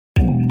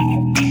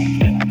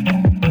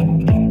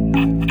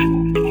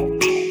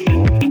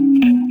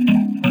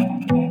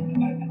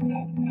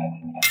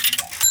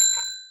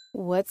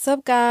What's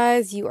up,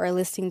 guys? You are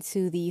listening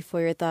to the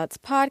For Your Thoughts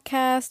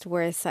podcast,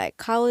 where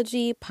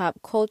psychology,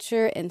 pop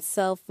culture, and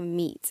self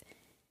meet.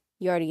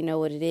 You already know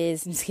what it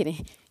is. I'm just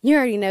kidding. You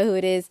already know who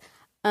it is.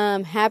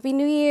 Happy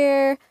New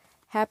Year.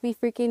 Happy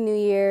freaking New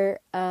Year.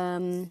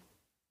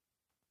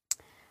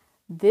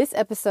 This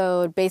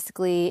episode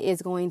basically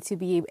is going to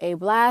be a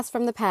blast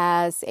from the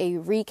past, a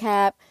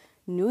recap,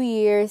 New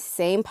Year,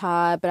 same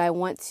pod, but I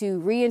want to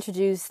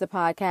reintroduce the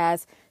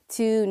podcast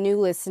to new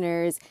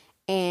listeners.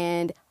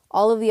 And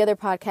all of the other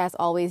podcasts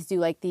always do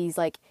like these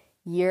like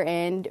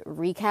year-end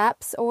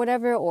recaps or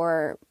whatever,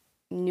 or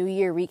New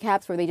Year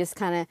recaps, where they just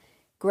kind of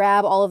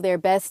grab all of their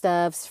best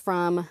ofs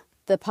from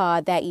the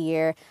pod that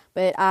year.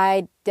 But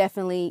I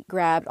definitely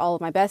grabbed all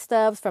of my best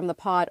ofs from the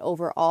pod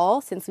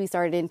overall since we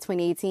started in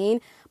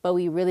 2018, but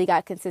we really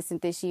got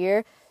consistent this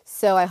year.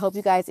 So I hope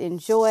you guys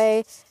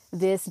enjoy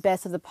this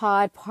Best of the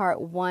Pod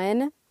part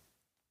 1.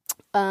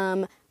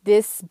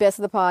 This Best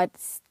of the Pod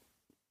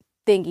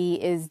thingy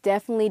is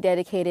definitely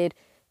dedicated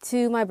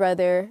to my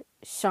brother,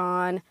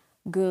 Sean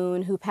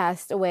Goon, who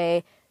passed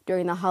away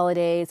during the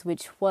holidays,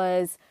 which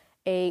was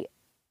a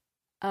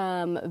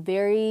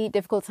very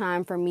difficult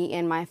time for me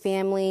and my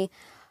family.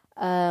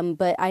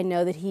 But I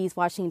know that he's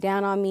watching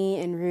down on me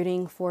and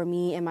rooting for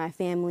me and my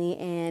family.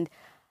 And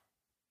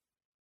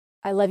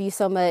I love you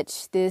so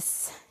much.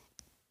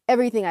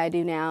 Everything I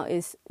do now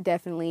is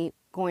definitely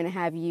going to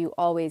have you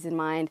always in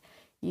mind.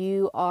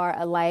 You are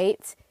a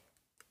light.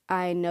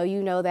 I know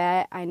you know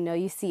that. I know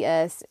you see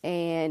us,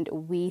 and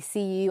we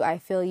see you. I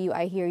feel you.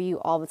 I hear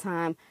you all the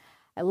time.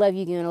 I love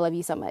you, Goon. I love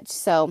you so much.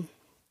 So,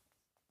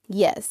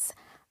 yes,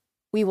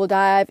 we will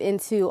dive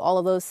into all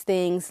of those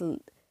things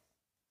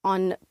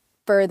on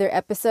further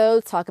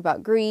episodes, talk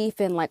about grief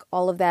and like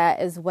all of that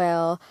as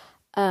well.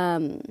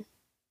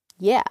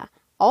 Yeah.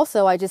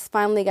 Also, I just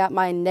finally got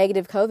my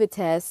negative COVID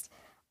test.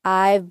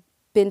 I've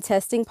been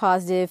testing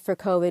positive for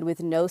COVID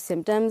with no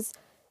symptoms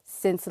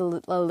since a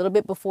little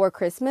bit before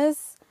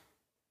Christmas.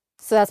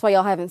 So that's why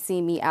y'all haven't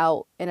seen me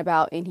out and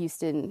about in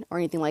Houston or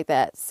anything like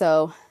that.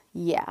 So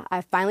yeah,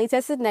 I finally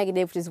tested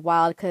negative, which is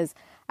wild because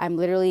I'm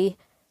literally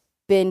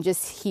been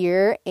just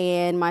here,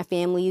 and my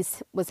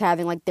family's was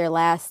having like their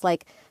last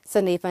like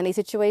Sunday Funday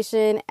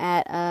situation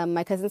at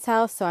my cousin's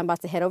house. So I'm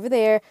about to head over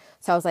there.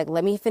 So I was like,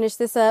 let me finish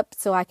this up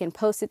so I can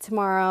post it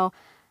tomorrow.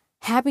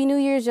 Happy New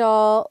Year's,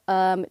 y'all.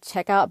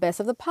 Check out Best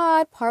of the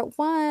Pod part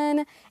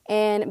 1,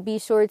 and be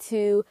sure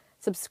to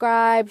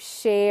subscribe,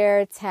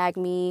 share, tag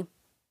me,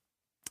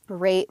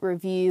 rate,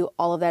 review,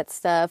 all of that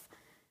stuff.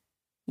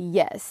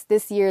 Yes,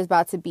 this year is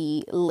about to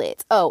be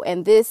lit. Oh,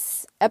 and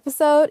this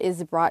episode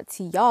is brought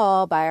to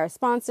y'all by our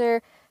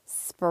sponsor,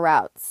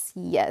 Sprouts.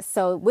 Yes,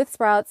 so with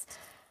Sprouts,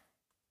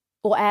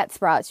 well, at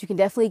Sprouts, you can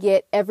definitely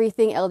get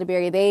everything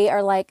elderberry. They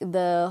are like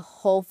the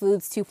Whole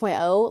Foods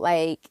 2.0.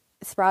 Like,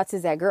 Sprouts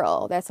is that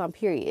girl. That's on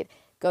period.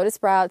 Go to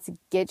Sprouts,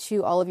 get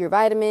you all of your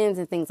vitamins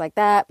and things like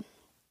that.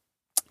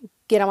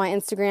 Get on my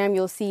Instagram.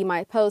 You'll see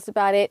my post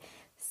about it.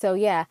 So,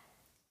 yeah.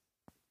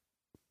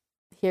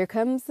 Here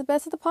comes the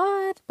Best of the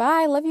Pod.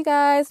 Bye. Love you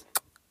guys.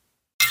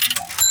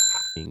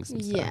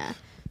 Yeah.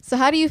 So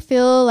how do you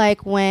feel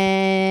like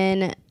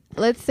when,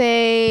 let's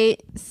say,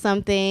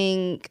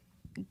 something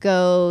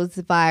goes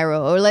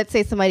viral, or let's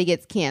say somebody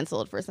gets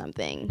canceled for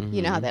something? Mm-hmm.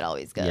 You know how that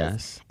always goes.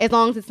 Yes. As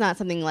long as it's not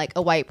something like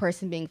a white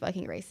person being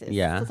fucking racist.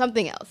 Yeah. So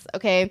something else,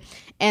 okay?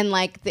 And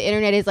like the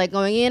internet is like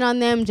going in on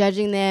them,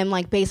 judging them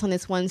like based on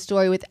this one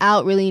story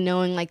without really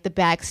knowing like the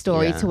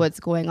backstory to what's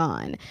going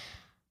on.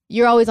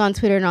 You're always on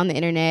Twitter and on the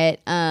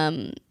internet.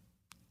 I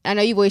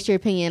know you voiced your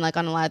opinion like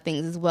on a lot of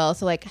things as well.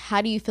 So like,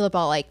 how do you feel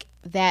about like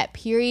that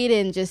period,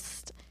 and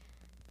just,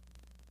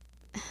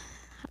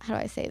 how do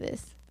I say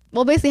this?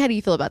 Well, basically, how do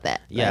you feel about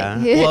that? Yeah.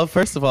 Like, well,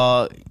 first of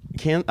all,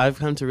 I've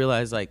come to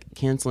realize like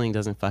canceling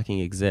doesn't fucking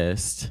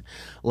exist.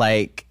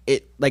 Like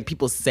like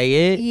people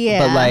say it,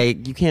 but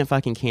like you can't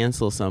fucking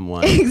cancel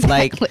someone.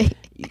 Exactly.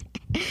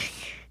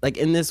 Like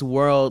in this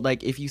world,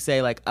 like if you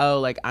say like, oh,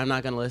 like I'm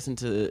not gonna listen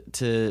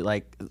to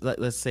like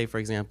let's say for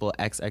example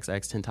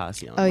XXX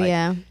Tentacion. Oh, like,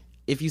 yeah.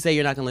 If you say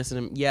you're not gonna listen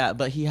to him, yeah,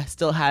 but he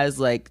still has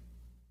like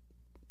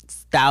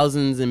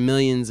thousands and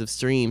millions of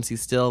streams.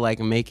 He's still like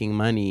making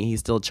money. He's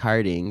still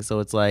charting. So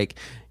it's like,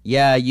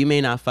 yeah, you may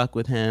not fuck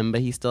with him,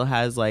 but he still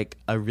has like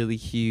a really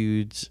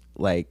huge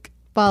like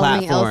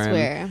following platform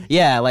elsewhere.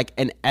 Yeah, like,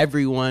 and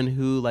everyone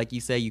who like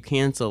you say you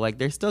cancel, like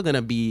they're still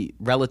gonna be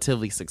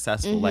relatively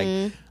successful.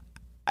 Mm-hmm. Like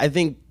I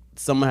think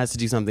someone has to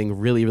do something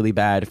really, really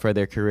bad for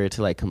their career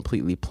to like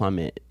completely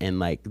plummet and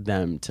like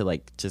them to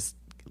like just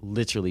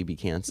literally be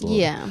canceled.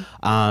 Yeah.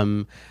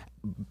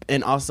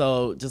 And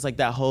also just like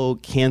that whole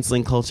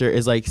canceling culture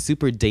is like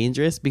super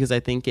dangerous because I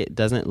think it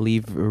doesn't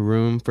leave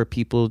room for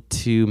people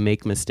to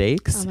make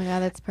mistakes. Oh my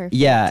God, that's perfect.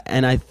 Yeah.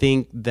 And I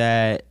think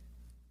that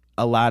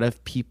a lot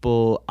of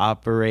people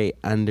operate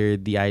under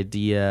the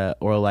idea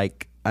or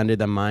like under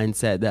the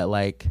mindset that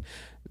like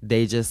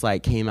they just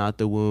like came out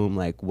the womb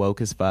like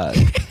woke as fuck.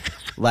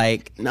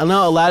 Like,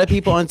 no, a lot of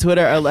people on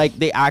Twitter are like,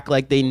 they act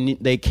like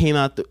they came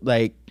out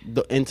like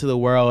into the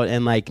world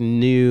and like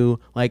knew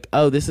like,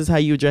 oh, this is how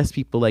you address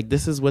people, like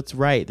this is what's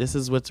right, this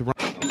is what's wrong.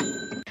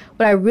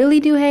 What I really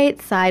do hate,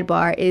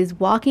 sidebar, is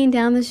walking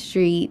down the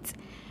street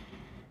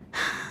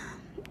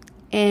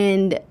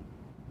and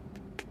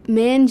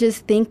men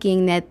just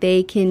thinking that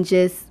they can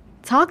just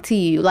talk to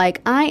you. Like,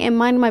 I am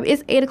minding my...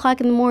 It's 8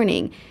 o'clock in the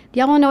morning. Do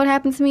y'all want to know what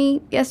happened to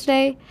me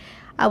yesterday?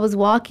 I was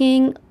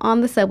walking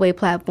on the subway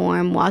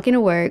platform, walking to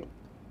work.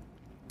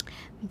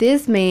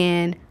 This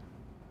man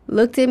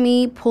looked at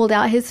me, pulled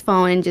out his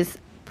phone, and just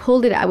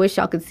pulled it. I wish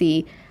y'all could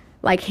see.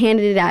 Like,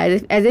 handed it out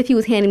as if he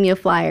was handing me a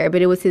flyer,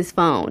 but it was his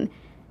phone.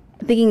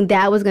 Thinking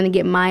that was going to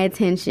get my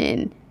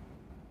attention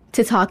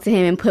to talk to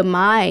him and put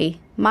my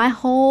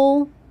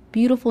whole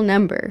beautiful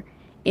number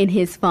in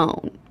his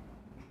phone.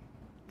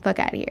 Fuck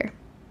out of here.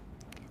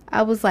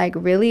 I was like,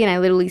 really? And I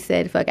literally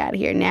said, fuck out of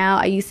here. Now,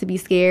 I used to be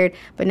scared,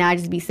 but now I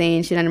just be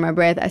saying shit under my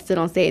breath. I still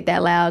don't say it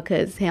that loud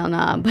because hell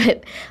nah.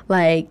 But,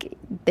 like,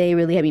 they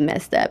really had me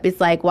messed up. It's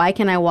like, why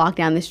can't I walk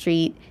down the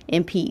street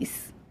in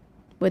peace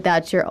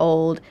without your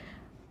old,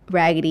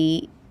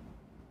 raggedy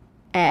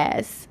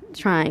ass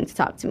trying to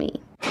talk to me?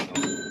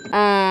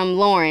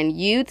 Lauren,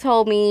 you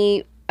told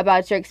me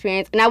about your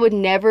experience, and I would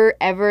never,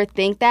 ever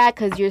think that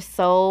because you're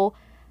so...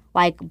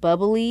 like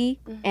bubbly,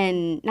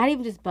 and not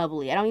even just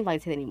bubbly. I don't even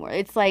like to say that anymore.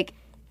 It's like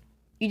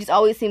you just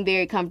always seem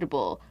very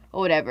comfortable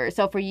or whatever.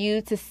 So for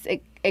you to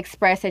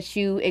express that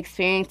you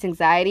experienced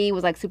anxiety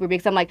was like super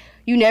big. So I'm like,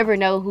 you never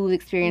know who's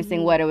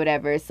experiencing what or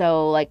whatever.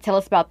 So like, tell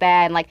us about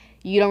that, and like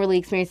you don't really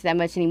experience it that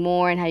much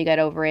anymore, and how you got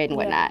over it and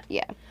whatnot.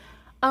 Yeah.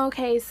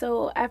 Okay,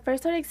 so I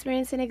first started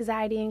experiencing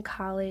anxiety in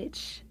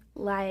college.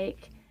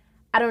 Like,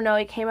 I don't know,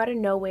 it came out of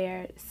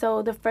nowhere.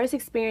 So the first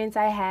experience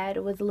I had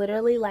was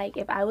literally like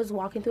if I was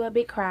walking through a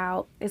big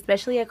crowd,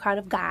 especially a crowd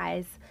of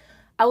guys,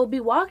 I would be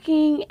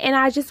walking and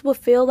I just would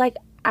feel like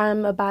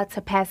I'm about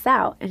to pass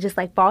out and just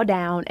like fall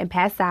down and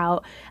pass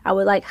out. I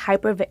would like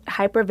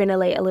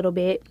hyperventilate a little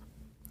bit.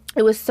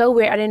 It was so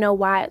weird. I didn't know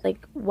why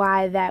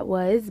that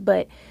was,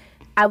 but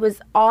I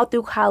was all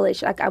through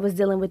college, like I was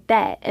dealing with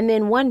that. And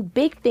then one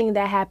big thing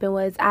that happened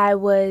was I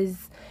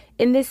was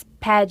in this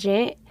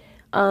pageant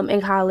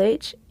in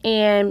college,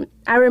 and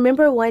I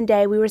remember one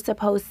day we were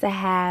supposed to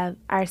have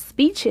our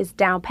speeches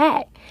down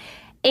pat.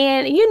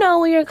 And you know,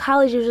 when you're in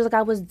college, you're just like,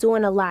 I was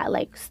doing a lot,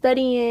 like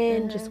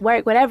studying, just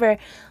work, whatever.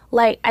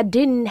 Like, I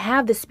didn't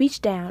have the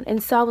speech down.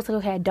 And so I was like,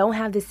 okay, I don't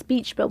have the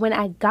speech. But when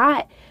I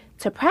got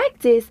to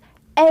practice,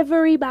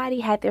 everybody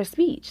had their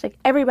speech, like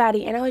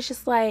everybody. And I was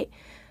just like,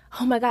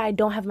 oh my God, I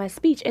don't have my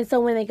speech. And so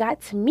when they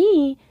got to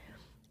me,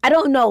 I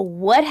don't know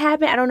what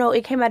happened. I don't know.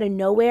 It came out of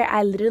nowhere.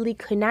 I literally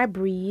could not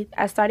breathe.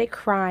 I started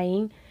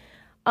crying.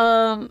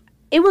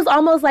 It was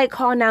almost like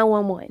call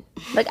 911.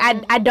 Like,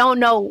 I don't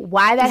know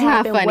why that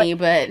happened. It's not funny,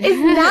 but...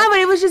 It's not, but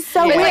it was just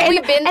so weird. Like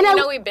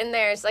and we've been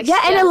there. It's like...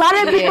 Yeah, and a lot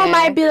of people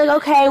might be like,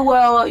 okay,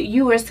 well,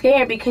 you were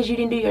scared because you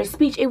didn't do your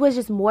speech. It was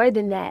just more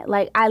than that.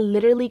 Like, I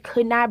literally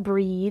could not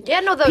breathe.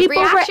 Yeah, no, the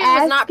reaction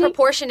was not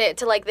proportionate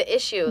to, like, the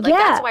issue. Like,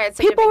 that's why it's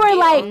such a big deal. People were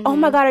like, oh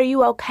my God, are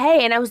you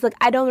okay? And I was like,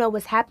 I don't know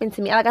what's happened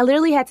to me. Like, I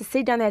literally had to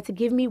sit down there to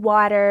give me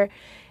water.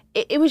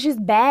 It was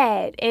just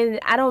bad. And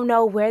I don't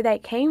know where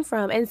that came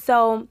from. And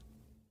so...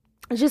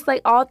 just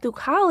like all through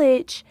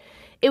college,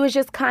 it was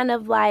just kind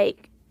of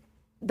like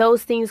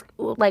those things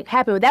like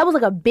happened. That was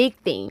like a big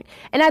thing.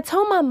 And I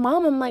told my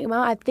mom, I'm like,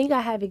 Mom, I think I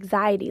have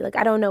anxiety. Like,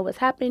 I don't know what's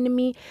happening to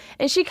me.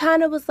 And she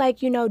kind of was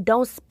like, you know,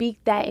 don't speak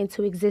that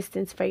into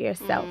existence for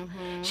yourself.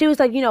 She was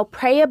like, you know,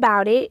 pray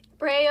about it.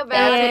 Pray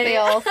about it. They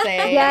all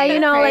say. Yeah, you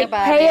know,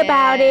 pray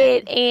about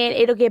it and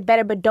it'll get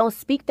better, but don't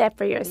speak that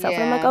for yourself.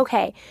 And I'm like,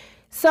 okay.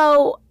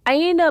 So I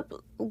ended up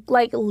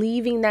like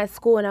leaving that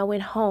school and I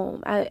went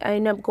home. I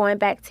ended up going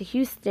back to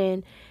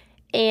Houston,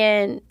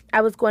 and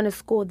I was going to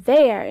school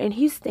there in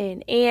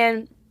Houston.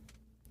 And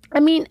I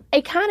mean,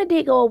 it kind of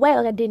did go away.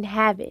 Like, I didn't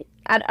have it.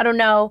 I don't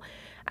know.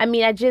 I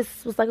mean, I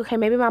just was like, okay,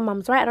 maybe my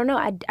mom's right. I don't know.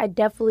 I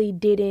definitely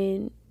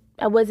didn't.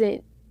 I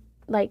wasn't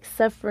like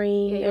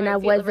suffering, and I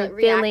wasn't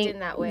feeling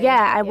that way.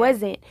 Yeah, I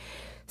wasn't.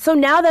 So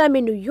now that I'm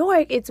in New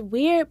York, it's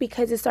weird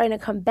because it's starting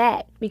to come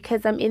back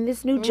because I'm in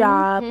this new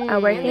job. I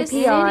work in PR.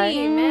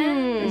 City,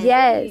 man.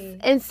 Yes.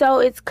 And so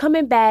it's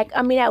coming back.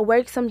 I mean, at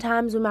work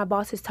sometimes when my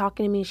boss is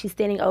talking to me and she's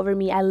standing over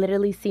me, I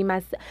literally see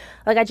myself.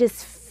 Like, I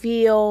just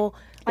feel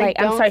like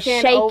I'm start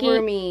shaking.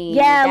 Over me.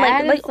 Yeah,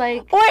 that like,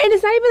 or and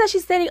it's not even that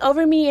she's standing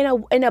over me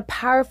in a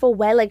powerful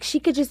way. Like, she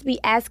could just be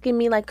asking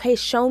me like, "Hey,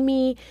 show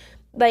me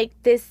like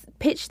this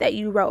pitch that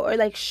you wrote," or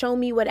like, show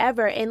me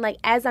whatever. And like,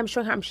 as I'm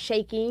showing her, I'm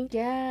shaking.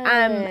 Yeah.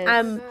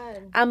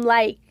 I'm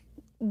like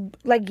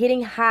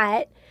getting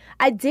hot.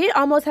 I did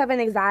almost have an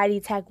anxiety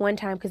attack one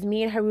time because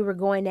me and her, we were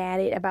going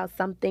at it about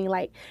something,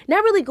 like,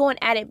 not really going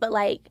at it, but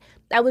like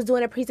I was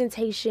doing a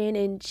presentation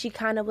and she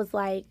kind of was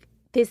like,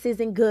 this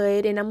isn't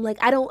good. And I'm like,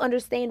 I don't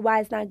understand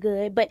why it's not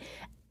good. But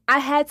I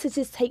had to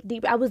just take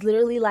deep. I was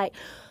literally like,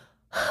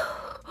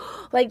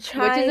 like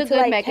trying to, which is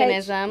a good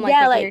mechanism.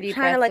 Yeah, like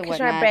trying to like catch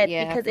my breath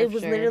because it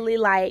was literally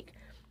like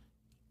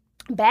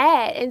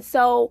bad. And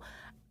so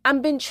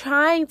I've been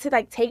trying to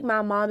like take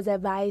my mom's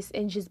advice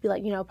and just be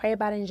like, you know, pray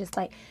about it and just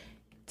like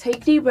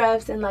take deep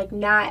breaths and like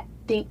not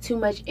think too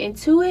much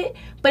into it.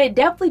 But it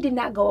definitely did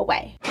not go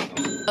away.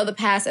 The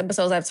past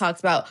episodes I've talked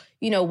about,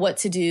 you know, what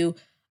to do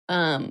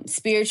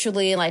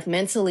spiritually, like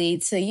mentally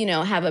to, you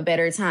know, have a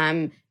better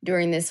time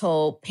during this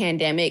whole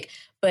pandemic.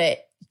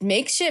 But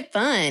make shit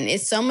fun.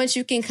 It's so much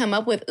you can come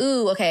up with.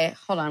 Ooh, okay,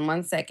 hold on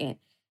 1 second.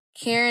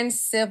 Karen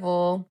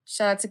Civil,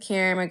 shout out to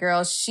Karen, my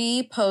girl.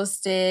 She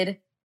posted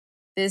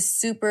this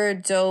super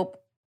dope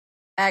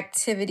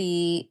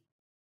activity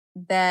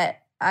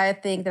that I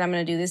think that I'm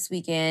going to do this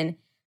weekend.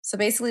 So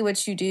basically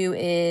what you do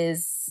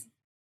is,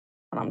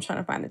 hold on, I'm trying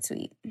to find the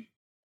tweet.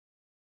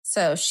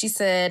 So she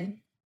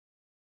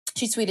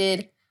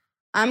tweeted,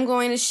 I'm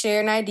going to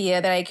share an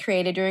idea that I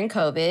created during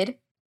COVID.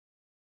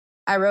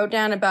 I wrote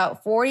down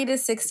about 40 to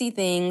 60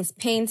 things,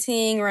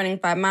 painting, running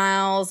 5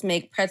 miles,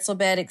 make pretzel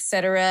bed,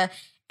 etc.,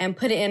 and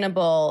put it in a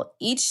bowl.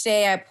 Each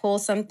day I pull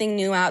something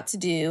new out to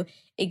do.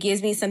 It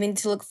gives me something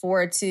to look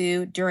forward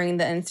to during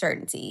the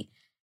uncertainty.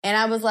 And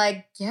I was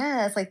like,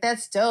 yes, like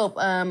that's dope.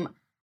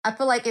 I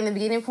feel like in the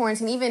beginning of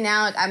quarantine, even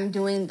now, like I'm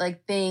doing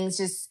like things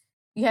just,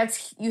 you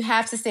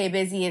have to stay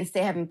busy and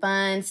stay having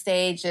fun,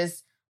 stay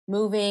just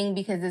moving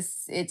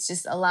because it's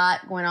just a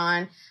lot going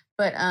on.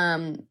 But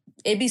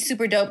it'd be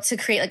super dope to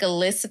create like a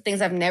list of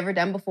things I've never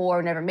done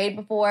before, never made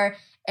before,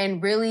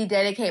 and really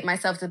dedicate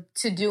myself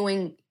to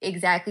doing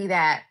exactly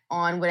that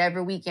on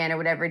whatever weekend or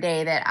whatever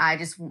day that I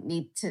just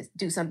need to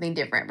do something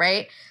different,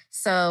 right?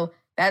 So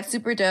that's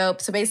super dope.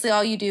 So basically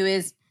all you do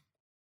is,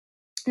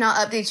 and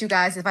I'll update you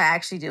guys if I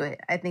actually do it.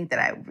 I think that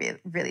I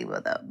really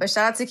will though. But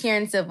shout out to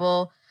Karen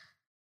Civil.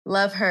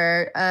 Love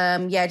her.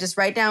 Yeah, just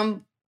write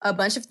down a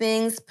bunch of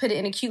things, put it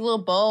in a cute little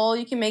bowl.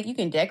 You can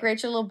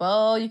decorate your little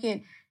bowl. You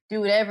can do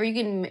whatever. You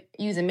can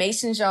use a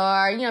mason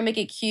jar, you know, make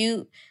it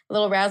cute, a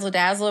little razzle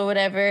dazzle or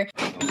whatever.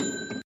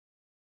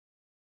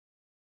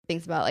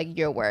 Things about like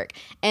your work,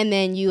 and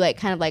then you like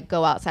kind of like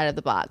go outside of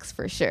the box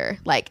for sure.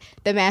 Like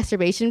the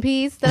masturbation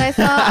piece that I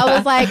saw,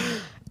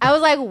 I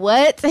was like,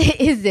 what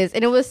is this?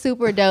 And it was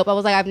super dope. I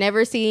was like, I've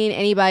never seen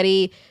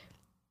anybody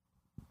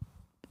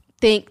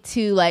think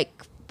to like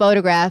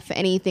photograph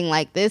anything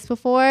like this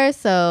before.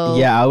 So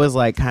yeah, I was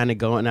like kind of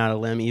going out a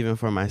limb even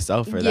for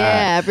myself for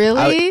that. Yeah,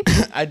 really?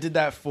 I did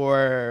that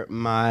for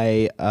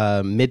my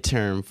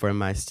midterm for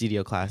my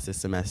studio class this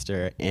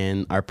semester,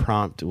 and our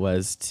prompt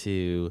was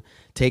to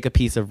take a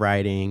piece of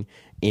writing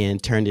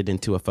and turned it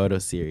into a photo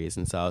series.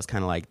 And so I was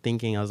kind of like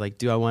thinking, I was like,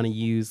 do I want to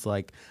use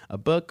like a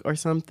book or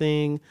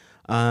something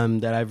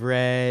that I've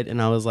read?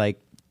 And I was like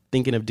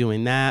thinking of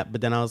doing that, but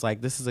then I was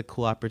like, this is a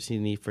cool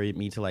opportunity for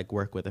me to like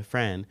work with a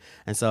friend.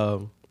 And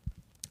so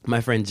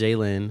my friend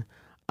Jalen,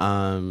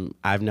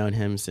 I've known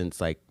him since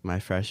like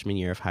my freshman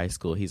year of high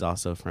school. He's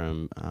also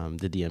from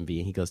the DMV,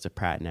 and he goes to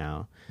Pratt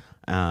now.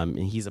 And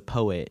he's a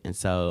poet. And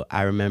so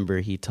I remember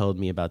he told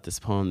me about this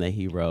poem that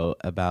he wrote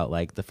about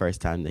like the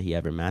first time that he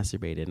ever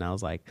masturbated. And I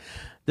was like,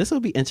 this will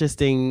be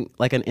interesting,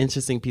 like an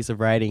interesting piece of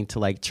writing to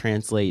like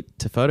translate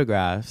to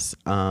photographs.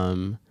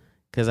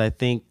 'Cause I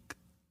think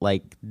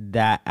like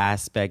that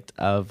aspect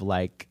of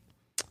like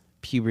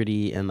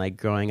puberty and like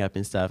growing up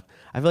and stuff,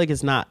 I feel like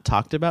it's not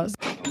talked about.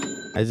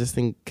 I just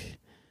think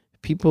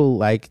people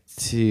like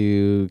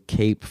to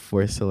cape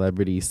for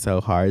celebrities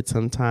so hard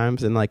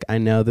sometimes, and like I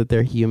know that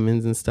they're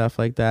humans and stuff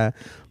like that,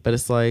 but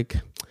it's like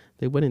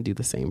they wouldn't do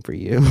the same for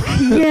you.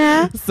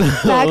 Yeah.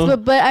 Facts,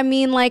 but I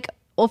mean, like,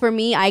 well, for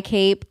me, I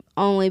cape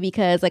only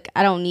because like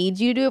I don't need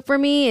you to do it for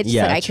me. It's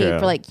just like I cape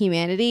for like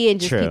humanity and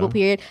just people,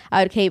 period.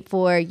 I would cape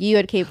for you.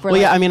 I'd cape for well,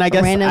 yeah, I mean, I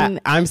guess random...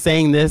 I'm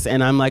saying this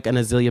and I'm like an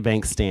Azealia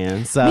Banks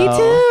stan. So me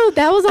too.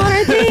 That was on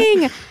our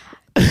thing.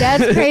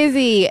 That's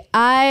crazy.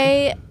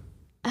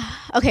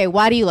 Okay,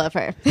 why do you love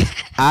her?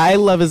 I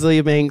love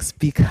Azealia Banks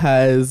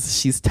because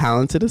she's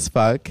talented as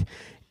fuck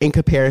in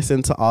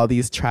comparison to all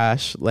these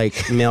trash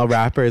like male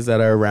rappers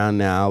that are around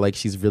now. Like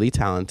she's really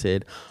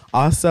talented.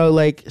 Also,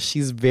 like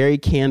she's very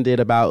candid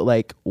about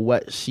like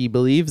what she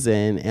believes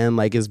in and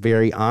like is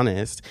very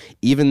honest,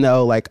 even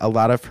though like a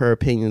lot of her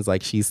opinions,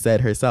 like she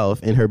said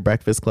herself in her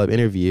Breakfast Club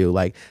interview,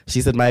 like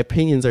she said, my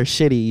opinions are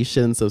shitty, you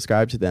shouldn't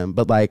subscribe to them.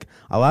 But like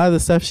a lot of the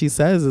stuff she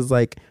says is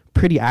like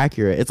pretty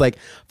accurate. It's like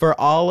for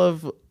all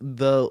of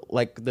the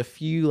like the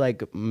few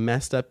like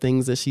messed up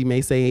things that she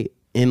may say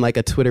in like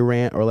a Twitter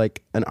rant or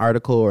like an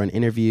article or an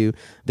interview,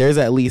 there's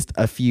at least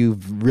a few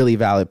really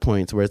valid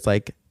points where it's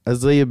like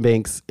Azealia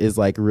Banks is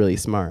like really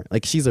smart.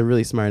 Like she's a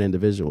really smart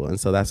individual, and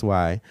so that's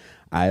why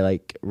I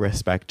like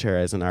respect her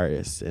as an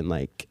artist and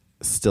like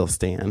still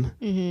stan.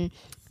 Mm-hmm.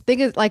 I think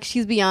it's like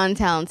she's beyond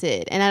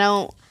talented, and I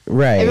don't.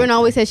 Right. Everyone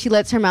always says she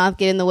lets her mouth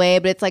get in the way,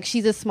 but it's like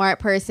she's a smart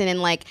person,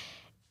 and like,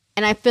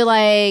 and I feel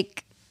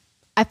like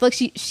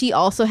she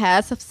also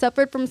has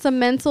suffered from some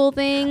mental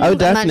things. Oh,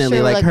 definitely.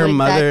 Sure, like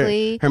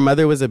her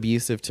mother was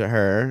abusive to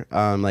her,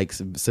 like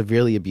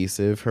severely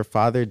abusive. Her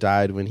father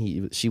died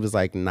when she was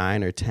like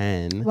 9 or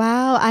 10.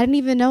 Wow, I didn't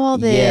even know all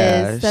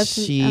this.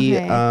 Yeah,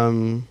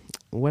 okay.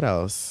 What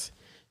else?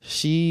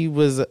 She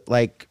was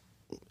like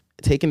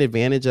taken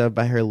advantage of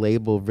by her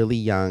label really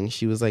young.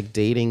 She was like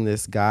dating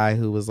this guy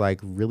who was like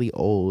really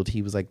old.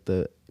 He was like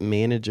the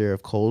manager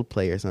of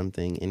Coldplay or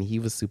something, and he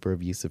was super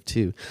abusive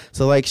too.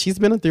 So like she's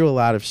been through a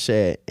lot of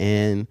shit,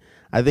 and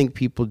I think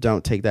people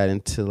don't take that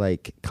into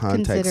like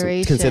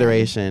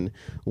consideration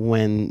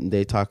when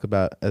they talk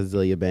about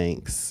Azealia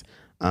Banks.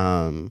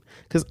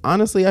 Because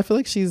honestly, I feel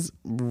like she's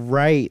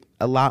right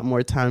a lot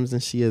more times than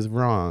she is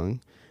wrong.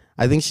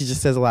 I think she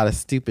just says a lot of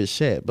stupid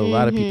shit, but a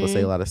lot of people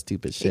say a lot of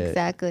stupid shit.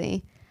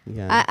 Exactly.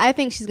 Yeah. I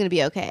think she's gonna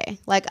be okay.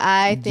 Like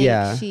I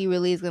think she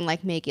really is gonna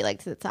like make it like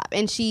to the top,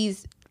 and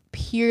she's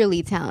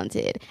purely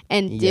talented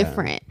and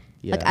different.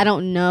 Yeah. Like I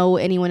don't know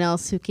anyone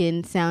else who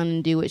can sound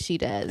and do what she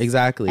does.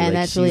 Exactly, and like,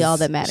 that's really all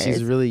that matters.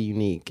 She's really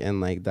unique, and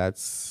like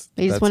that's.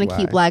 They just want to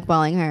keep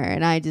blackballing her,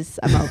 and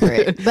I'm over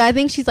it. But I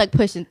think she's like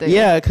pushing through.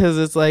 Yeah, because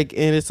it's like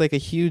a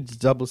huge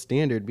double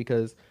standard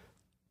because,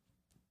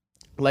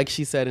 like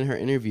she said in her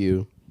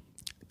interview,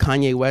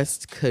 Kanye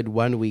West could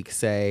 1 week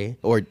say,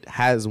 or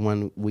has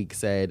 1 week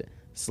said,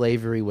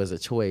 slavery was a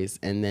choice,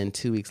 and then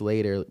 2 weeks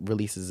later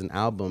releases an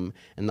album,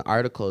 and the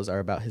articles are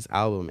about his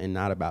album and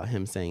not about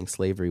him saying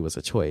slavery was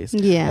a choice.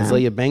 Yeah.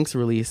 Azealia Banks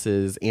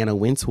releases Anna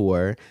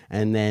Wintour,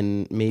 and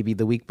then maybe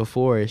the week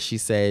before she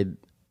said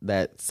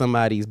that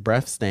somebody's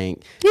breath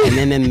stank, and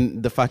then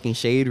in the fucking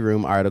Shade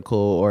Room article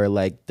or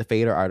like the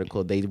Fader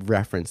article they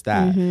reference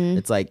that.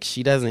 It's like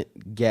she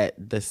doesn't get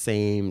the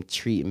same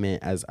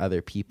treatment as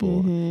other people,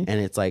 and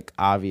it's like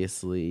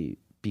obviously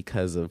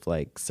because of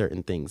like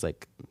certain things,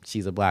 like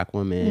she's a black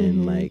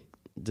woman, like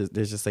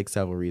there's just like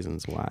several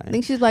reasons why I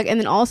think she's black. And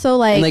then also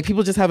like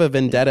people just have a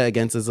vendetta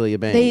against Azealia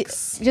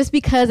Banks just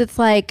because it's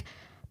like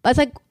that's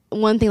like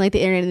one thing like the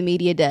internet and the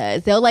media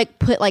does. They'll like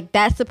put like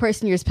that's the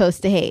person you're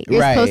supposed to hate.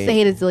 You're supposed to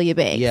hate Azealia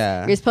Banks.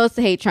 Yeah. You're supposed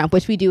to hate Trump,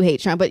 which we do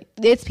hate Trump, but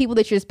it's people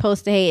that you're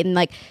supposed to hate, and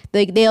like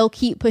they'll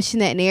keep pushing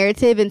that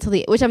narrative until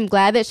which I'm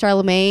glad that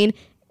Charlamagne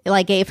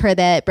like gave her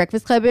that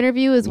Breakfast Club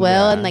interview as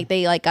well, and like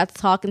they like got to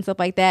talk and stuff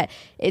like that.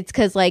 It's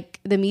because like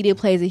the media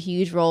plays a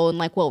huge role in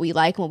like what we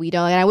like and what we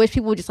don't, and I wish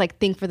people would just like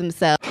think for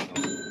themselves.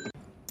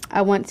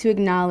 I want to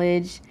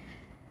acknowledge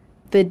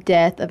the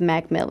death of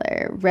Mac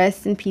Miller.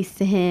 Rest in peace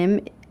to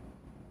him.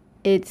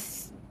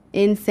 It's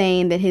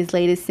insane that his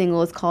latest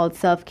single is called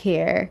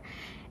Self-Care,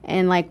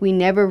 and like we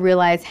never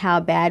realize how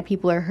bad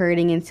people are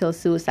hurting until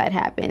suicide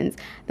happens.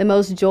 The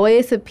most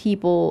joyous of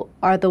people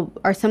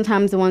are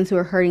sometimes the ones who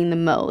are hurting the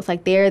most.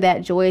 Like they're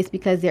that joyous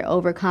because they're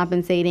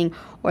overcompensating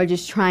or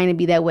just trying to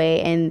be that way,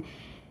 and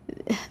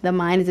the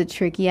mind is a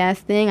tricky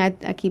ass thing. I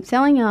keep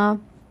telling y'all.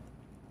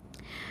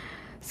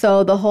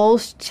 So the whole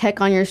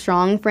check on your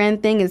strong friend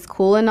thing is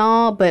cool and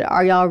all, but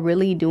are y'all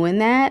really doing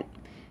that?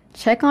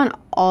 Check on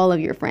all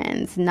of your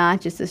friends, not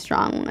just the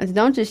strong ones.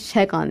 Don't just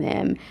check on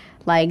them.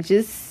 Like,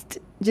 just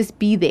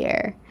be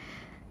there.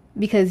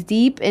 Because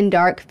deep and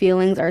dark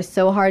feelings are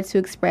so hard to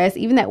express.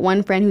 Even that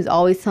one friend who's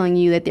always telling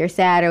you that they're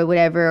sad or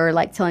whatever, or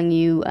like telling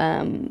you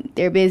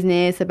their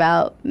business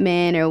about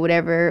men or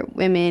whatever,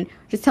 women,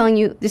 just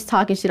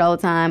talking shit all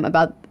the time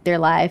about their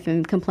life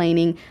and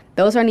complaining.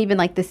 Those aren't even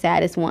like the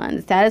saddest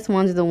ones. The saddest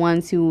ones are the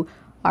ones who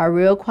are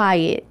real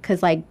quiet,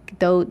 because like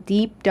those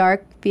deep,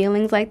 dark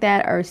feelings like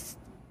that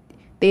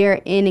they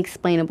are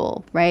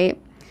inexplainable, right?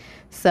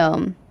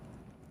 So,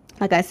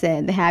 like I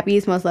said, the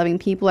happiest, most loving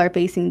people are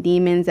facing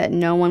demons that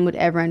no one would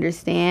ever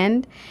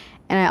understand.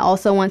 And I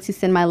also want to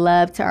send my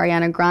love to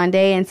Ariana Grande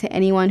and to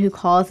anyone who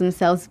calls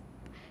themselves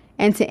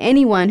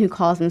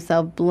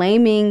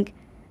blaming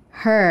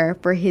her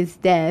for his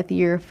death.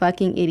 You're a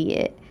fucking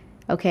idiot.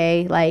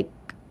 Okay? Like,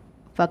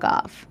 fuck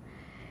off.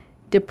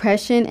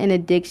 Depression and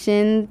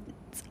addiction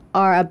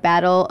are a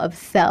battle of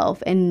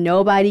self, and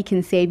nobody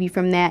can save you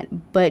from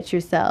that but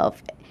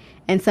yourself.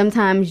 And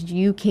sometimes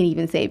you can't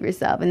even save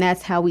yourself, and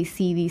that's how we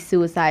see these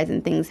suicides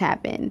and things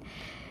happen.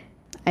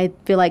 I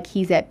feel like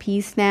he's at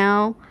peace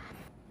now,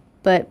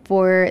 but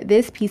for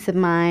this peace of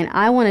mind,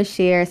 I want to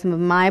share some of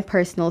my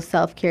personal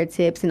self-care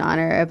tips in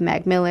honor of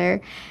Mac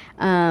Miller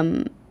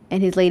and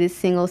his latest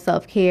single,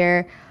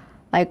 Self-Care,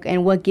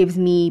 and what gives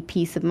me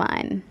peace of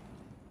mind.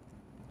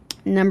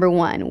 Number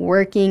 1,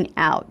 working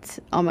out.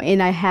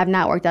 And I have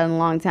not worked out in a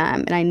long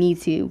time, and I need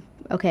to,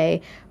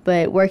 okay?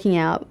 But working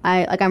out,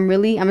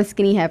 I'm a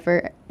skinny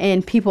heifer,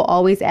 and people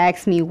always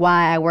ask me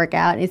why I work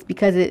out. It's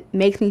because it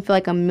makes me feel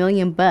like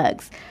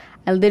 $1,000,000.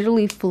 I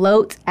literally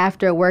float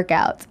after a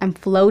workout. I'm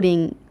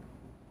floating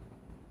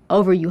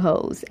over you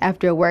hoes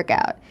after a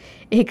workout.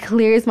 It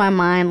clears my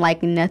mind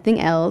like nothing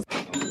else.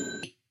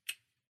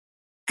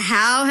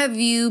 How have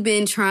you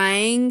been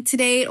trying to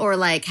date, or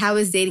like how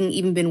has dating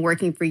even been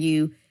working for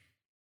you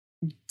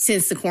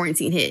since the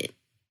quarantine hit?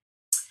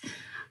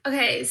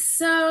 Okay,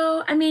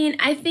 so I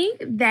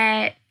think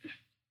that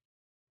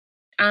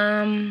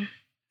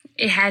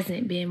it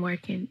hasn't been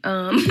working.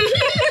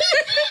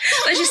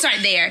 Let's just start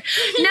there.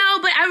 No,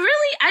 but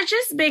I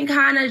just been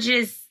kind of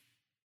just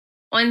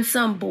on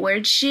some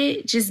bored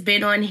shit, just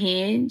been on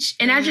Hinge.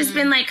 And I've just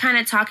been like kind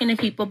of talking to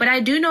people. But I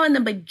do know in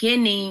the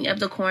beginning of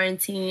the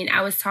quarantine,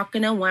 I was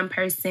talking to one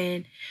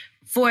person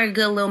for a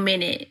good little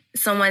minute,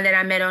 someone that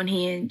I met on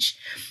Hinge.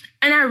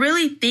 And I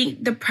really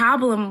think the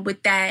problem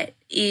with that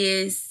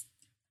is...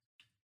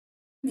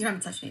 You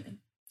haven't touched anything.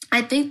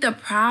 I think the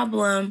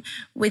problem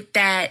with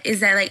that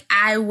is that, like,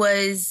 I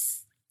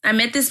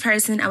met this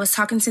person. I was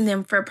talking to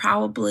them for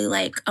probably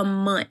like a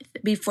month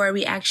before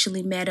we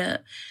actually met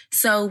up.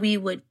 So we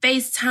would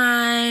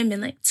FaceTime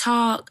and like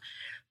talk,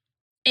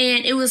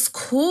 and it was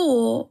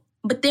cool.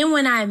 But then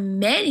when I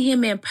met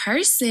him in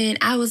person,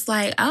 I was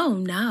like,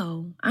 oh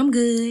no, I'm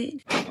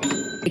good.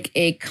 Make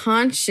a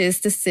conscious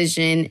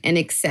decision and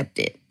accept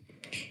it.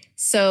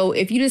 So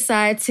if you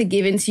decide to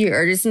give into your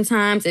urges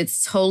sometimes,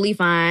 it's totally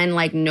fine.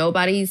 Like,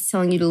 nobody's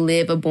telling you to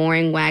live a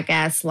boring,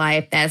 whack-ass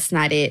life. That's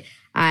not it.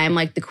 I'm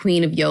like the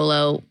queen of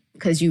YOLO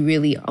because you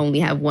really only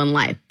have one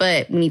life,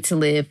 but we need to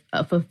live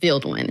a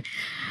fulfilled one.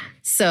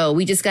 So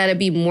we just got to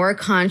be more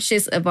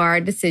conscious of our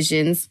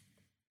decisions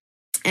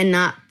and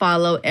not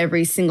follow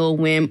every single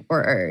whim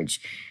or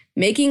urge.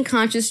 Making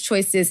conscious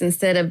choices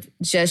instead of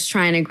just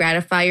trying to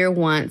gratify your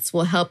wants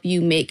will help you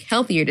make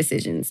healthier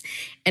decisions.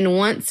 And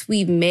once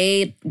we've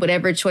made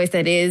whatever choice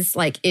that is,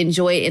 like,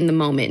 enjoy it in the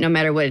moment, no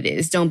matter what it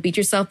is. Don't beat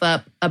yourself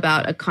up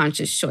about a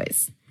conscious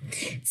choice.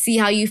 See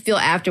how you feel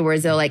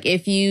afterwards, though. Like,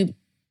 if you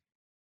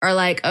are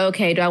like,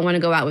 okay, do I want to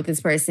go out with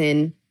this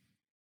person?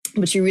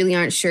 But you really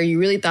aren't sure. You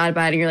really thought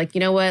about it and you're like, you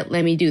know what?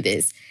 Let me do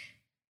this.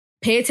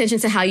 Pay attention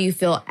to how you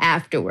feel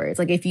afterwards.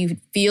 Like, if you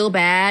feel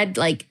bad,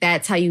 like,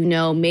 that's how you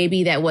know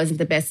maybe that wasn't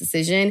the best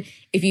decision.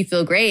 If you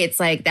feel great,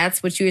 it's like,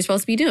 that's what you were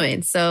supposed to be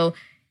doing. So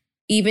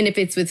even if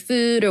it's with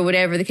food or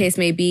whatever the case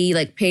may be,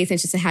 like, pay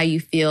attention to how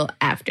you feel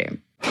after.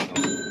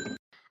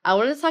 I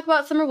wanted to talk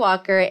about Summer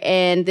Walker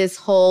and this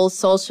whole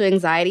social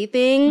anxiety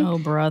thing. Oh,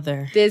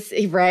 brother. This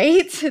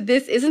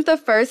isn't the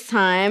first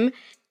time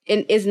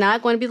and is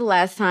not going to be the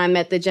last time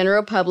that the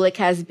general public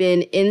has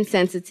been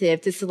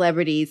insensitive to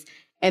celebrities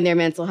and their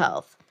mental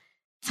health.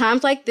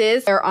 Times like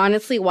this are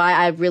honestly why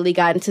I've really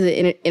gotten into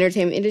the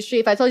entertainment industry.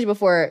 If I told you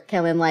before,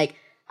 Kellen, like,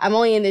 I'm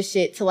only in this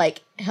shit to,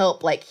 like,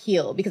 help, like,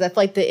 heal. Because I feel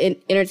like the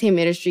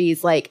entertainment industry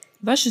is, like...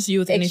 That's just you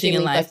with anything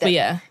in life, but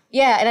yeah.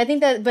 Yeah, and I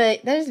think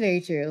that is very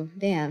true.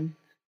 Damn.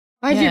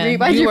 Why'd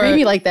you read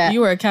me like that?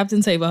 You were a Captain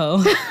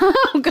Tabo.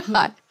 Oh,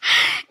 God.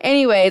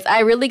 Anyways,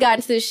 I really got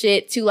into this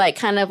shit to, like,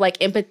 kind of, like,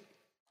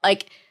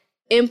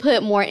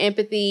 input more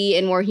empathy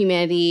and more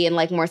humanity and,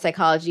 like, more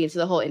psychology into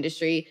the whole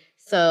industry.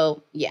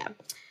 So, yeah.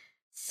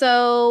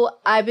 So,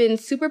 I've been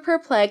super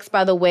perplexed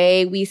by the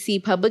way we see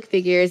public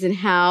figures and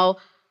how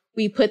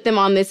we put them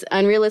on this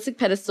unrealistic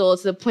pedestal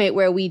to the point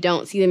where we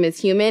don't see them as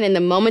human. And the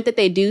moment that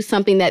they do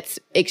something that's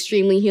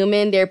extremely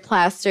human, they're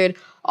plastered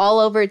all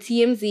over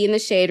TMZ in the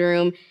Shade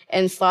Room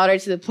and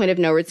slaughtered to the point of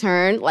no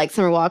return. Like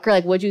Summer Walker,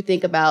 like, what'd you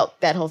think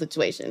about that whole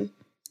situation?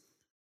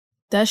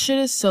 That shit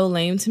is so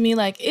lame to me.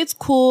 Like, it's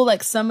cool.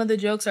 Like, some of the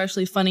jokes are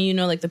actually funny. You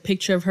know, like the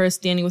picture of her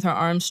standing with her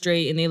arms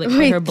straight and they like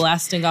put her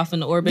blasting off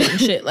into orbit and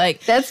shit.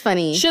 Like, that's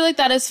funny. Shit like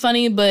that is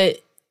funny, but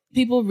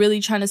people really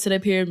trying to sit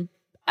up here and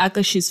act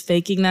like she's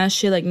faking that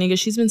shit. Like, nigga,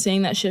 she's been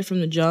saying that shit from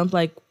the jump.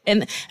 Like,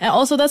 and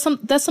also that's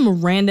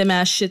some random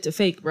ass shit to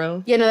fake,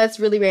 bro. Yeah, no, that's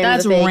really random.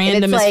 That's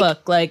random as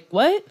fuck. Like,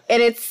 what?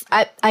 And it's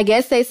I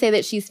guess they say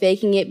that she's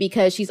faking it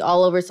because she's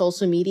all over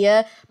social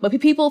media, but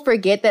people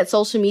forget that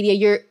social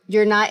media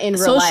you're not in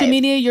real life. Social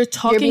media, you're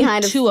talking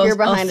to a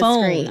phone.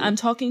 Screen. I'm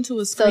talking to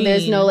a screen. So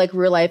there's no like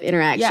real life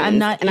interaction. Yeah, I'm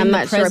not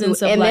sure.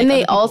 And then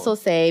they also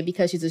say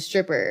because she's a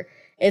stripper,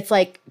 it's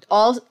like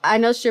I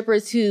know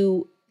strippers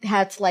who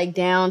had to like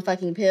down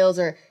fucking pills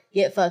or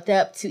get fucked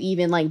up to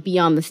even like be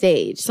on the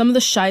stage. Some of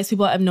the shyest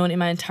people I've known in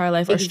my entire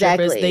life are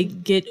strippers. They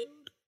get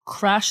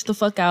crashed the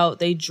fuck out.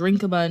 They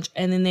drink a bunch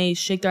and then they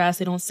shake their ass.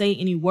 They don't say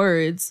any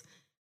words.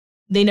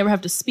 They never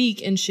have to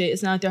speak and shit.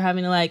 It's not like they're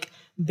having to like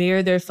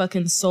bare their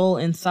fucking soul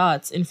and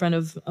thoughts in front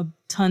of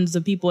tons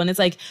of people. And it's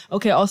like,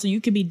 okay, also you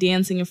could be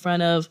dancing in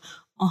front of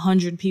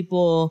 100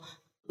 people.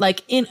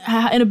 Like in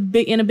a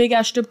big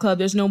ass strip club,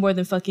 there's no more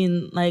than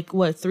fucking like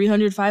what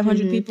 300,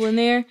 500 people in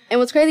there. And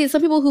what's crazy is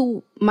some people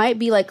who might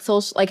be like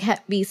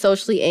be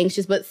socially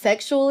anxious, but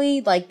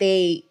sexually like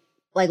they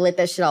like let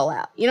that shit all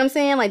out. You know what I'm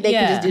saying? Like they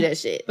can just do that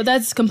shit. But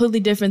that's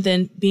completely different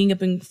than being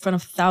up in front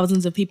of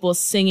thousands of people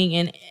singing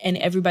and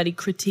everybody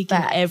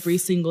critiquing every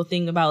single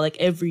thing about like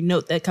every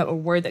note or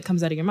word that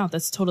comes out of your mouth.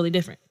 That's totally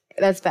different.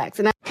 That's facts.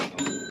 And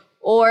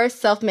or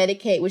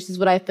self-medicate, which is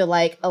what I feel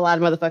like a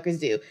lot of motherfuckers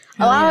do.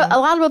 A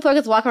lot of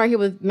motherfuckers walk around here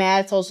with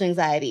mad social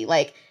anxiety,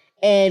 like,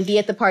 and be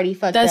at the party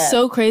fucked up. That's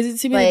so crazy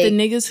to me that the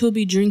niggas who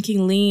be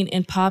drinking lean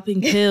and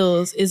popping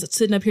pills is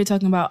sitting up here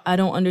talking about, I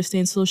don't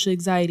understand social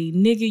anxiety.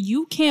 Nigga,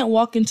 you can't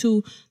walk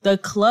into the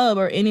club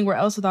or anywhere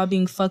else without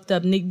being fucked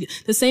up. Nigga,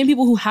 the same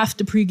people who have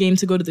to pregame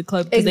to go to the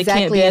club because they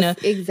can't be in a...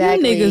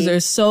 Exactly. You niggas are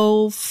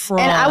so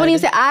fraud. And I wouldn't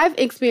even say... I've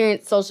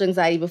experienced social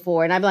anxiety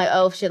before, and I'd be like,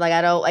 oh, shit, like,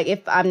 I don't... Like,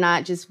 if I'm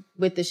not just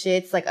with the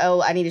shits, like,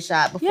 oh, I need a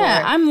shot before...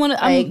 Yeah, I'm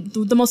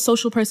the most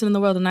social person in the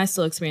world, and I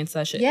still experience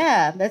that shit.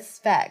 Yeah, that's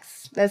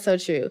facts. That's so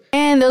true.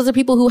 And those are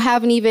people who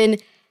haven't even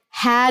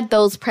had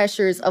those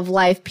pressures of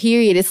life,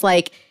 period. It's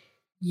like,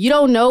 you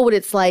don't know what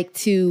it's like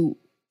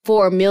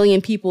for 1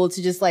 million people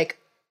to just like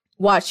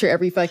watch your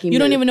every fucking You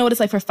move. don't even know what it's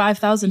like for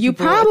 5,000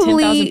 people or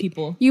 10,000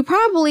 people. You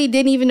probably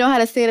didn't even know how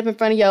to stand up in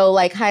front of your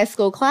like high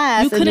school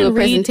class and do a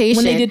presentation.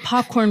 When they did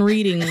popcorn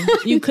reading.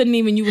 You couldn't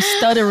even, you were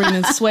stuttering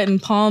and sweating,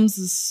 palms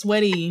is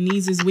sweaty,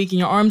 knees is weak, and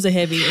your arms are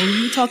heavy. And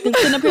you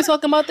sitting up here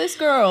talking about this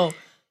girl.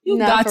 You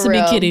got to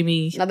be kidding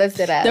me. No, that's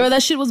dead ass.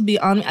 That shit was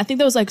beyond me. I think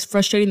that was like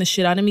frustrating the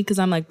shit out of me because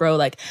I'm like, bro,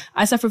 like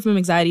I suffer from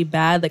anxiety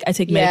bad. Like I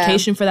take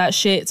medication for that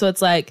shit. So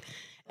it's like,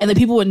 and then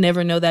people would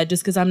never know that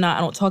just because I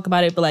don't talk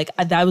about it. But like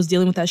I was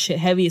dealing with that shit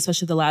heavy,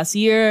 especially the last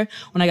year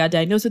when I got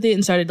diagnosed with it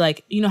and started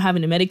like,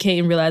 having to medicate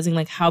and realizing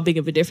like how big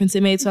of a difference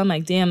it made. So I'm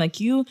like, damn, like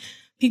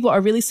people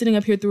are really sitting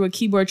up here through a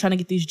keyboard trying to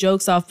get these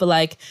jokes off. But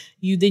like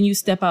you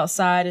step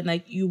outside and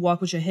like you walk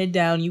with your head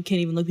down. You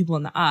can't even look people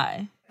in the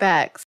eye.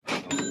 Facts.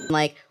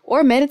 Like,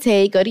 or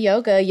meditate, go to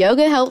yoga.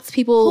 Yoga helps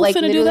people. Who's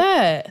finna do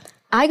that?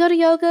 I go to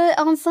yoga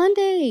on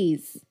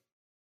Sundays.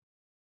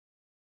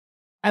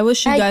 I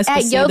wish you guys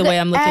could see the way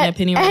I'm looking at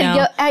Penny right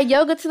now. At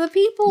Yoga to the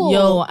People.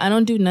 Yo, I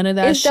don't do none of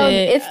that shit.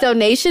 It's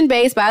donation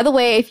based. By the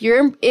way, if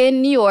you're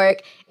in New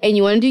York and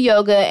you want to do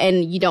yoga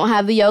and you don't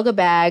have the yoga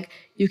bag,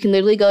 you can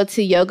literally go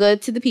to Yoga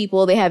to the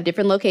People. They have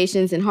different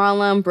locations in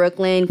Harlem,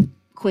 Brooklyn,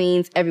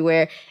 Queens,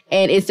 everywhere,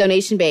 and it's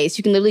donation based.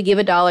 You can literally give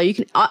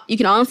 $1. You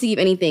can honestly give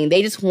anything.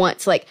 They just want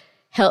to like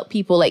help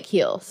people like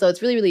heal. So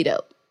it's really, really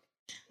dope.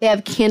 They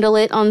have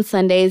Candlelit on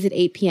Sundays at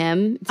 8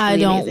 p.m. I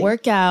don't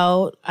work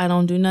out. I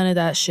don't do none of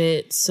that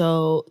shit.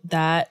 So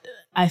that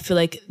I feel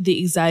like the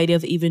anxiety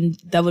of even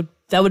that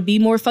would be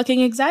more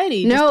fucking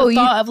anxiety. Just the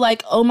thought of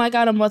like, oh my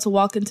God, I'm about to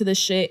walk into this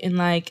shit and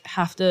like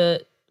have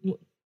to.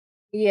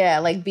 Yeah,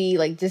 like be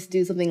like just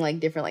do something like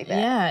different like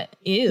that.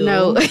 Yeah, ew.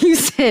 No, you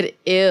said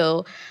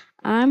ew.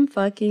 I'm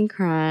fucking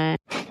crying.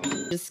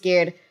 Just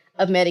scared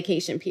of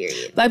medication,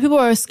 period. Black people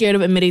are scared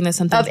of admitting that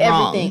something's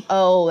wrong. Of everything.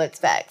 Oh, that's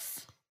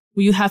facts.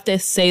 You have to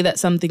say that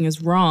something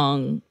is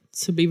wrong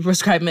to be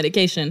prescribed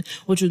medication,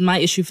 which was my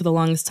issue for the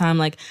longest time.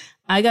 Like,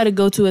 I got to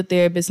go to a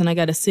therapist and I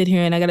got to sit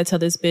here and I got to tell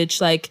this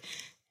bitch, like,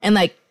 and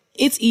like,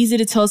 it's easy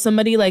to tell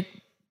somebody like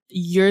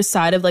your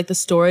side of like the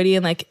story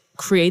and like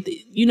create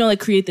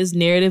this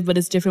narrative, but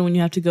it's different when you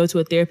have to go to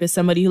a therapist,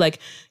 somebody who like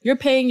you're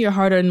paying your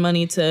hard-earned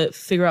money to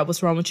figure out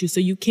what's wrong with you, so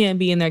you can't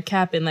be in there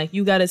capping. Like,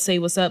 you got to say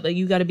what's up. Like,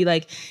 you got to be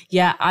like,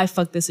 yeah, I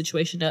fucked this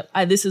situation up.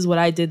 This is what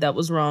I did that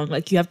was wrong.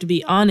 Like, you have to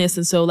be honest.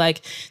 And so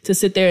like to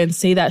sit there and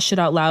say that shit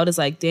out loud is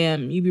like,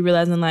 damn, you be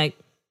realizing like,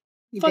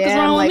 fuck is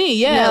wrong with me?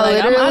 Yeah, no,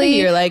 like I'm out of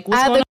here. Like,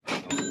 what's going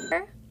on?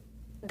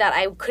 That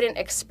I couldn't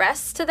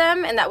express to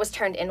them, and that was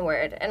turned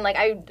inward. And like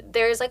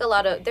there's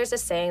a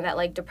saying that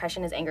like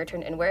depression is anger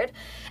turned inward,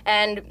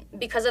 and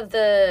because of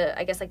the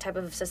I guess like type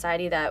of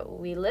society that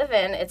we live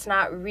in, it's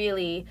not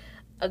really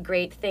a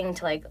great thing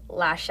to like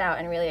lash out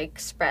and really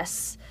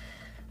express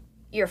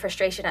your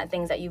frustration at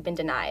things that you've been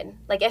denied.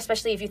 Like,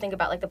 especially if you think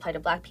about like the plight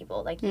of Black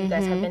people, like you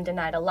guys have been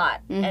denied a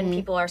lot, and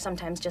people are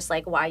sometimes just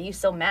like, why are you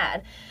so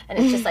mad? And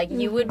it's just like,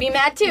 you would be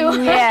mad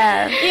too.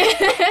 Yeah.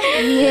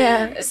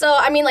 Yeah. So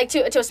I mean, like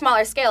to a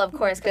smaller scale, of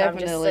course, because I'm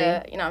just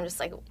I'm just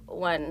like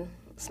one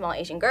small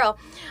Asian girl,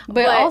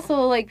 but also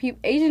like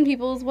Asian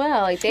people as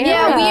well. Like we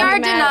are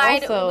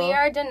denied. We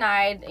are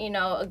denied,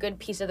 a good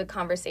piece of the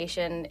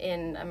conversation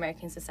in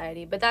American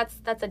society. But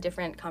that's a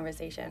different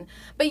conversation.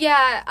 But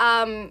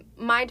yeah,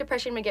 my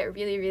depression would get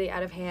really, really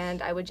out of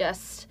hand. I would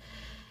just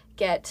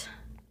get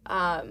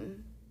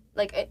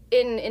like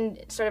in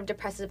sort of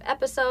depressive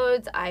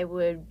episodes. I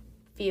would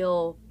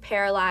feel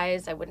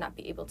paralyzed. I would not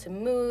be able to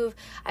move.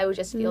 I would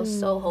just feel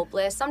so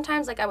hopeless.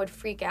 Sometimes like I would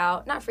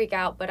not freak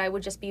out, but I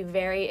would just be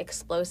very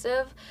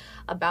explosive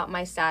about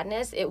my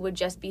sadness. It would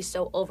just be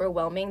so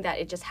overwhelming that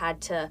it just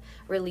had to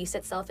release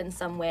itself in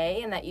some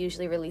way, and that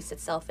usually released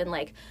itself in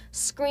like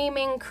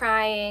screaming,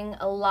 crying,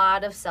 a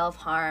lot of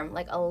self-harm.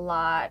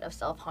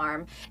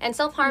 And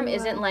self-harm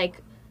isn't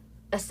like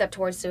a step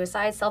towards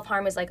suicide.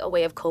 Self-harm is like a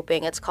way of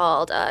coping. It's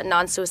called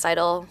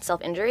non-suicidal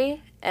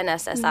self-injury,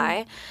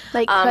 NSSI.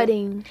 Like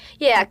cutting.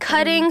 Yeah,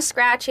 cutting,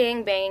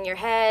 scratching, banging your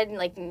head,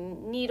 like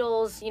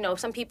needles.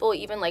 Some people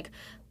even like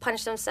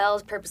punch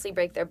themselves, purposely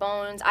break their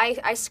bones.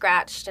 I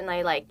scratched and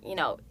I like,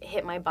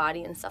 hit my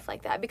body and stuff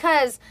like that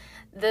because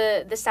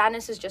the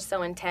sadness is just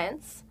so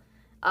intense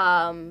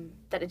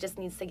that it just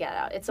needs to get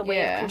out. It's a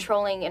way of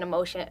controlling an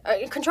emotion,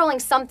 controlling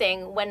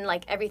something when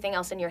like everything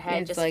else in your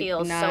head just like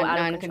feels so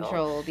out of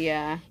control.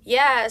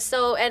 Yeah.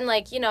 So, and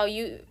like,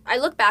 I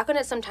look back on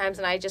it sometimes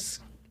and I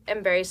just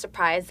am very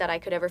surprised that I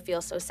could ever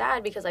feel so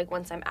sad, because like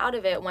once I'm out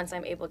of it, once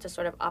I'm able to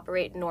sort of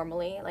operate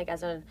normally, like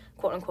as a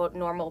quote unquote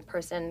normal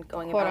person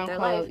going about their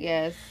life.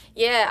 Yes.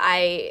 Yeah.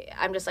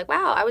 I'm just like,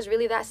 wow, I was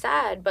really that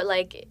sad. But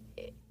like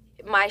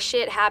my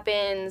shit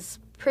happens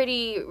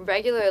pretty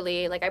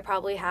regularly. Like I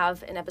probably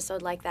have an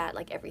episode like that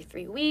like every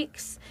 3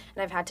 weeks,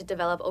 and I've had to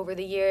develop over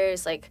the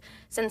years, like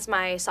since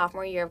my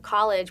sophomore year of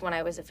college when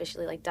I was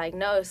officially like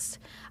diagnosed,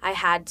 I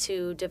had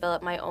to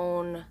develop my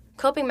own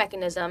coping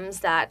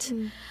mechanisms that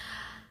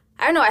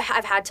I don't know,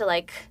 I've had to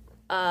like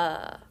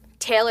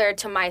tailor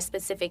to my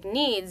specific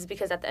needs,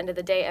 because at the end of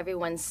the day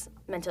everyone's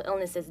mental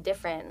illness is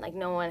different. Like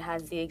no one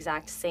has the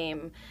exact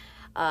same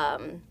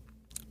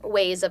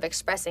ways of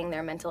expressing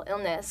their mental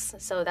illness.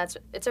 So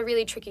it's a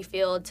really tricky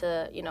field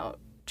to, you know,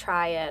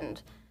 try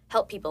and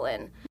help people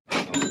in.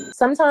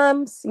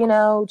 Sometimes, you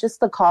know, just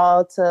the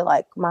call to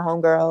like my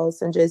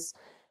homegirls and just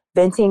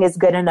venting is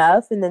good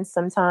enough. And then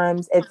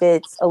sometimes if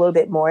it's a little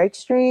bit more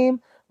extreme,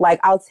 like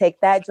I'll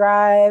take that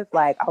drive,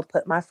 like I'll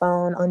put my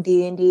phone on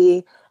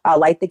D&D, I'll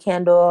light the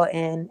candle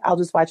and I'll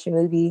just watch a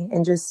movie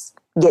and just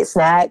get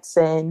snacks,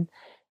 and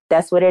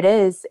that's what it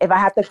is. If I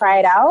have to cry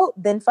it out,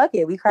 then fuck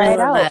it, we cry it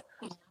out. That.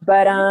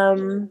 But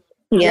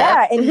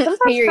yeah, and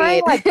sometimes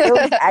crying like feels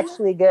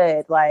actually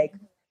good. Like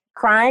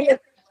crying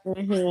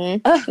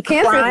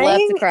Cancers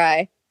love to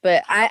cry.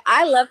 But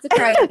I love to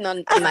cry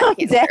on my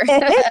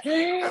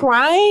cancer.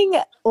 Crying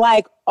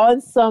like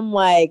on some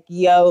like,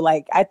 yo,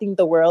 like I think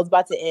the world's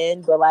about to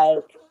end, but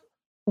like,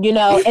 you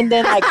know, and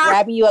then like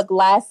grabbing you a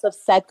glass of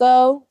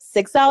Secco,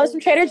 $6 from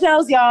Trader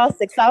Joe's, y'all.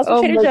 $6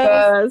 from Trader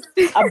Joe's.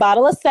 A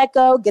bottle of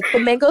Secco, get the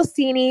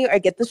mangostini or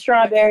get the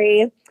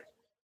strawberry.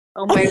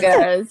 Oh my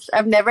gosh.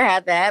 I've never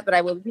had that, but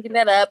I will be picking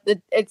that up.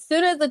 As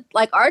soon as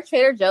our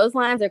Trader Joe's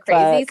lines are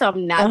crazy, so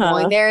I'm not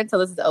going there until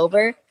this is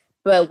over.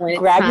 But when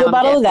grab you a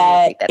bottle of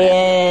that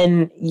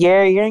and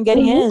you're in good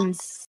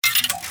hands.